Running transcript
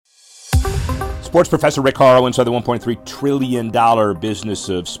Sports professor Rick Horrow inside the $1.3 trillion business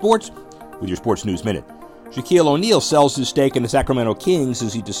of sports with your Sports News Minute. Shaquille O'Neal sells his stake in the Sacramento Kings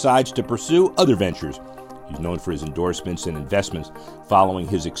as he decides to pursue other ventures. He's known for his endorsements and investments following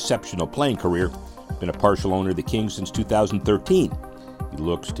his exceptional playing career. Been a partial owner of the Kings since 2013. He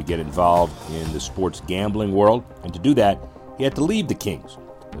looks to get involved in the sports gambling world, and to do that, he had to leave the Kings.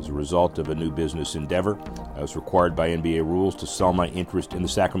 As a result of a new business endeavor, I was required by NBA rules to sell my interest in the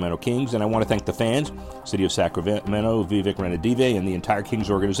Sacramento Kings, and I want to thank the fans, City of Sacramento, Vivek Ranadive, and the entire Kings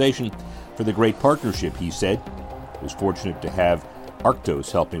organization for the great partnership, he said. I was fortunate to have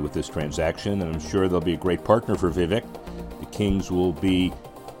Arctos help me with this transaction, and I'm sure they'll be a great partner for Vivek. The Kings will be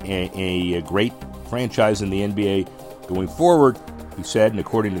a great franchise in the NBA going forward, he said, and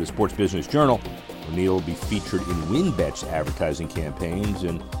according to the Sports Business Journal, O'Neal will be featured in WinBet's advertising campaigns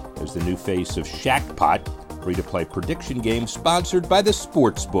and as the new face of Shackpot, free-to-play prediction game sponsored by the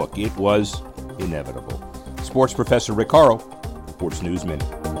Sportsbook. It was inevitable. Sports professor Rick Horrow, Sports News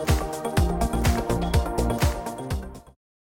Minute.